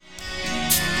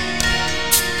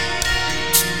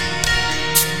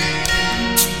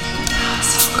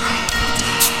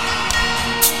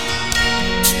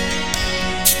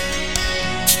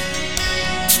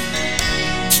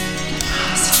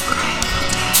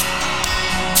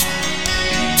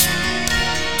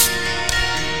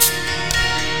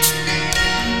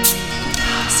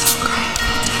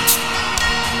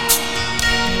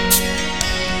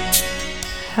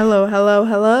Hello, hello,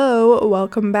 hello.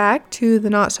 Welcome back to the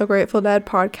Not So Grateful Dead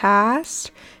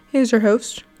podcast. Here's your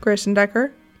host, Grayson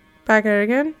Decker, back at it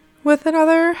again with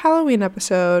another Halloween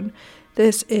episode.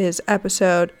 This is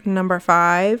episode number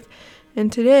 5, and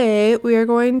today we are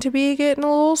going to be getting a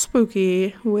little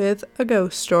spooky with a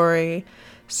ghost story.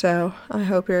 So I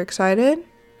hope you're excited.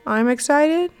 I'm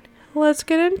excited. Let's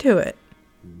get into it.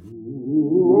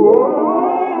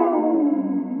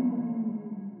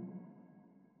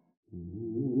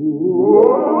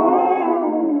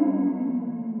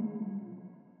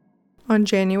 On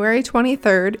January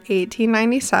 23rd,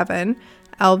 1897,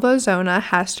 Elva Zona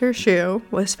Hester Shue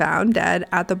was found dead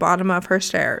at the bottom of her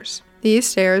stairs. These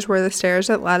stairs were the stairs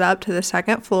that led up to the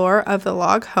second floor of the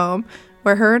log home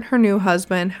where her and her new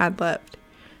husband had lived.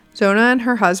 Zona and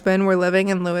her husband were living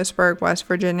in Lewisburg, West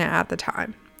Virginia at the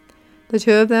time. The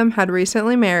two of them had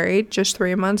recently married just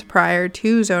 3 months prior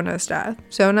to Zona's death.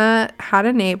 Zona had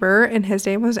a neighbor, and his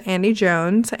name was Andy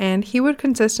Jones, and he would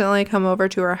consistently come over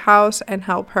to her house and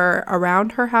help her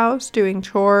around her house, doing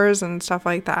chores and stuff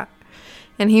like that.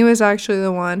 And he was actually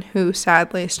the one who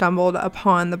sadly stumbled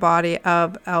upon the body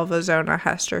of Elva Zona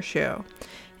Hester Shue.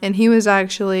 And he was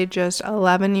actually just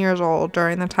 11 years old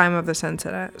during the time of this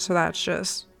incident, so that's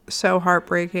just so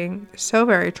heartbreaking, so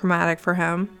very traumatic for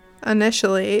him.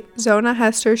 Initially, Zona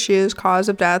Hester Shue's cause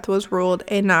of death was ruled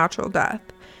a natural death.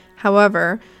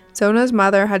 However, Zona's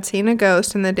mother had seen a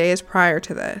ghost in the days prior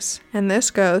to this, and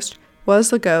this ghost was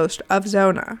the ghost of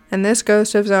Zona. And this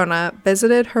ghost of Zona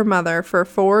visited her mother for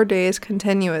 4 days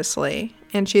continuously,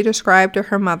 and she described to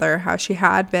her mother how she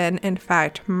had been, in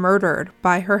fact, murdered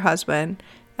by her husband,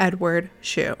 Edward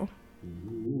Shue.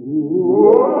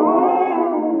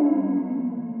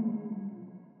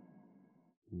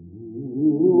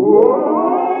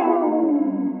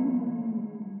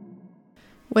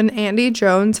 When Andy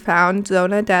Jones found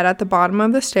Zona dead at the bottom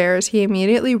of the stairs, he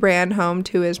immediately ran home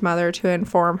to his mother to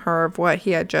inform her of what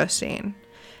he had just seen.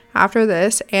 After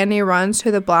this, Andy runs to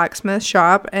the blacksmith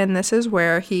shop, and this is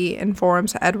where he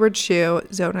informs Edward Shue,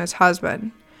 Zona's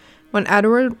husband. When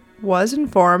Edward was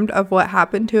informed of what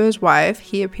happened to his wife,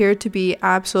 he appeared to be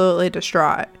absolutely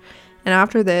distraught. And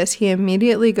after this, he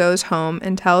immediately goes home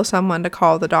and tells someone to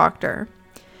call the doctor.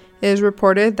 It is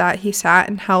reported that he sat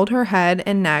and held her head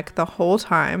and neck the whole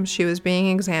time she was being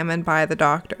examined by the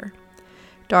doctor.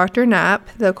 Dr.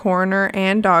 Knapp, the coroner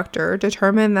and doctor,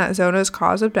 determined that Zona's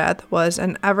cause of death was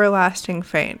an everlasting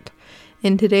faint.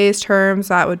 In today's terms,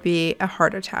 that would be a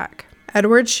heart attack.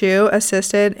 Edward Shue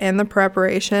assisted in the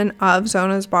preparation of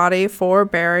Zona's body for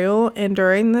burial, and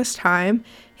during this time,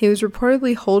 he was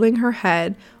reportedly holding her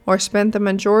head or spent the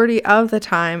majority of the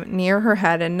time near her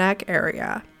head and neck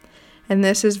area. And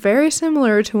this is very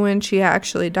similar to when she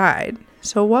actually died.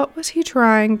 So what was he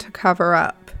trying to cover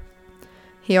up?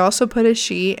 He also put a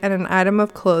sheet and an item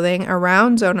of clothing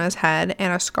around Zona's head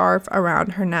and a scarf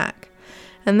around her neck.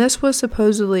 And this was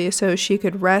supposedly so she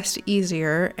could rest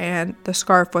easier, and the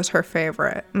scarf was her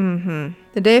favorite.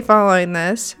 The day following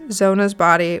this, Zona's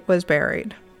body was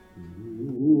buried.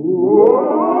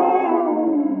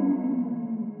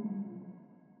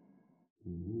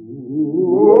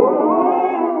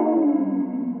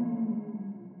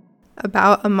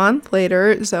 About a month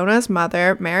later, Zona's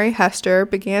mother, Mary Hester,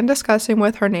 began discussing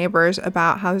with her neighbors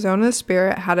about how Zona's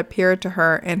spirit had appeared to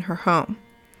her in her home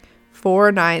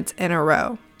 4 nights in a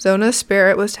row. Zona's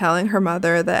spirit was telling her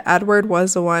mother that Edward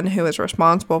was the one who was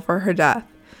responsible for her death.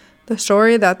 The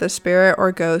story that the spirit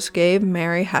or ghost gave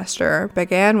Mary Hester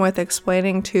began with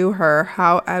explaining to her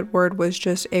how Edward was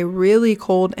just a really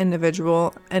cold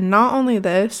individual, and not only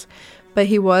this, but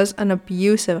he was an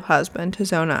abusive husband to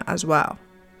Zona as well.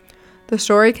 The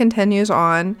story continues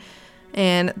on,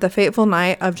 and the fateful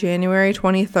night of January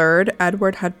 23rd,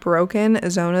 Edward had broken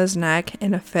Zona's neck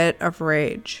in a fit of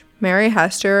rage. Mary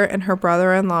Hester and her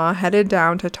brother-in-law headed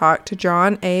down to talk to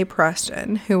John A.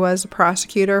 Preston, who was the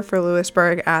prosecutor for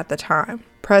Lewisburg at the time.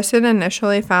 Preston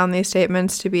initially found these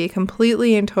statements to be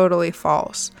completely and totally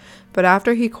false, but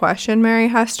after he questioned Mary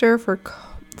Hester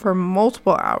for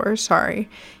multiple hours,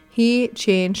 he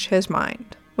changed his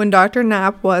mind. When Dr.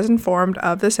 Knapp was informed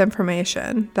of this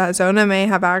information, that Zona may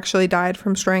have actually died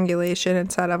from strangulation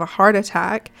instead of a heart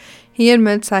attack, he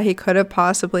admits that he could have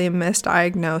possibly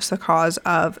misdiagnosed the cause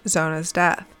of Zona's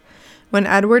death. When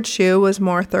Edward Shue was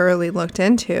more thoroughly looked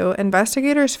into,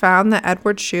 investigators found that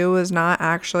Edward Shue was not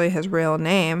actually his real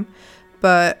name,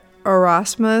 but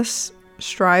Erasmus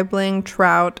Stribling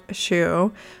Trout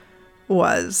Shue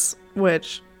was,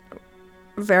 which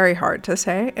very hard to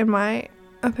say in my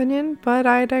opinion, but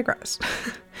I digress.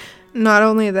 Not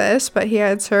only this, but he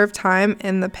had served time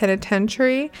in the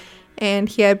penitentiary, and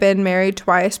he had been married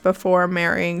twice before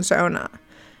marrying Zona.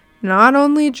 not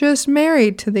only just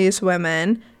married to these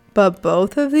women, but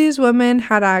both of these women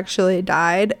had actually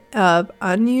died of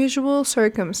unusual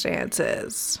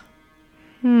circumstances.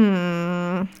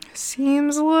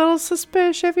 Seems a little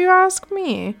suspicious if you ask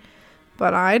me,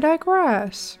 but I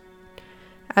digress.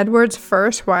 Edward's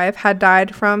first wife had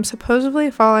died from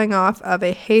supposedly falling off of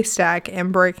a haystack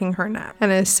and breaking her neck,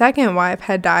 and his second wife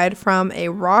had died from a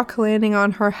rock landing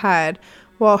on her head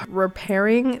while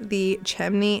repairing the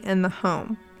chimney in the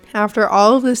home. After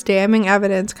all of this damning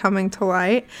evidence coming to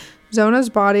light, Zona's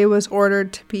body was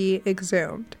ordered to be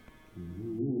exhumed.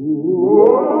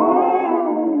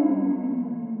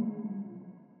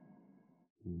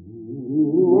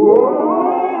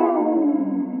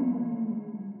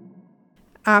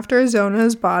 After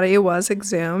Zona's body was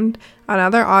exhumed,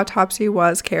 another autopsy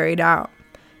was carried out.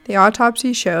 The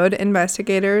autopsy showed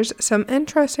investigators some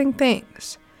interesting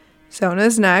things.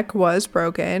 Zona's neck was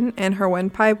broken and her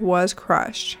windpipe was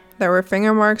crushed. There were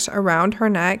finger marks around her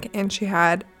neck and she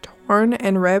had torn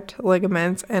and ripped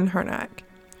ligaments in her neck.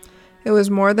 It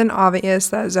was more than obvious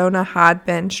that Zona had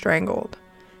been strangled.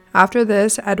 After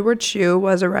this, Edward Shue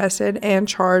was arrested and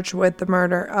charged with the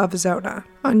murder of Zona.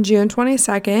 On June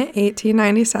 22nd,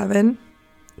 1897,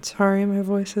 sorry, my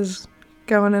voice is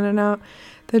going in and out,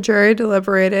 the jury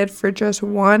deliberated for just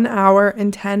 1 hour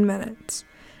and 10 minutes.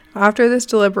 After this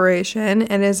deliberation,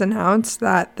 it is announced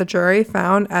that the jury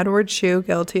found Edward Shue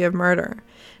guilty of murder.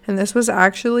 And this was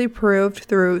actually proved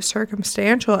through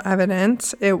circumstantial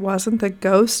evidence. It wasn't the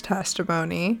ghost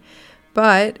testimony.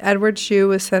 But Edward Shue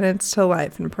was sentenced to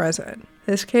life in prison.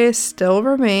 This case still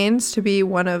remains to be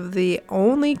one of the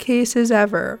only cases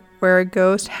ever where a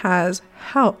ghost has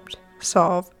helped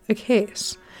solve a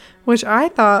case, which I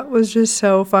thought was just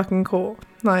so fucking cool.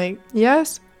 Like,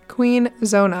 yes, Queen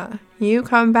Zona, you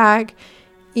come back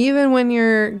even when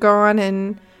you're gone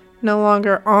and no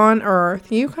longer on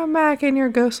Earth. You come back in your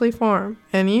ghostly form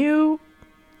and you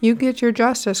get your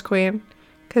justice, Queen.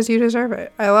 Because you deserve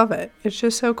it. I love it. It's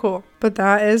just so cool. But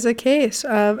that is a case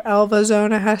of Elva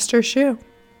Zona Hester Shue.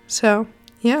 So,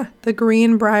 yeah, the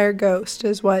Greenbriar Ghost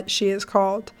is what she is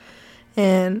called.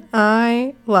 And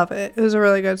I love it. It was a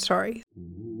really good story.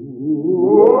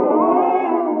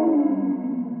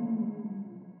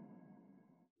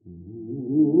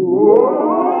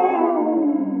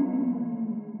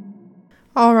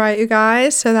 Alright, you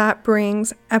guys, so that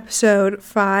brings episode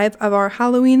 5 of our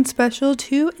Halloween special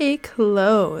to a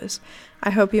close.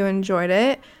 I hope you enjoyed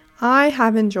it. I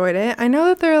have enjoyed it. I know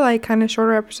that they're like kind of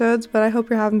shorter episodes, but I hope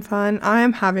you're having fun. I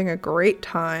am having a great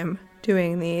time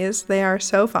doing these. They are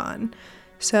so fun.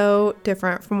 So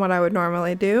different from what I would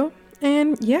normally do.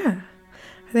 And yeah,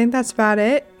 I think that's about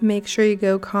it. Make sure you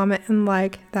go comment and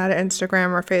like that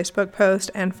Instagram or Facebook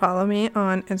post and follow me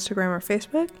on Instagram or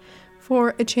Facebook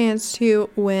for a chance to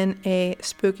win a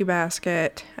spooky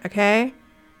basket, okay?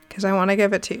 Because I want to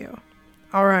give it to you.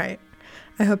 All right.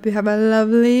 I hope you have a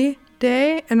lovely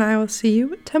day, and I will see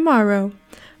you tomorrow.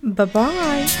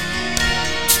 Bye-bye.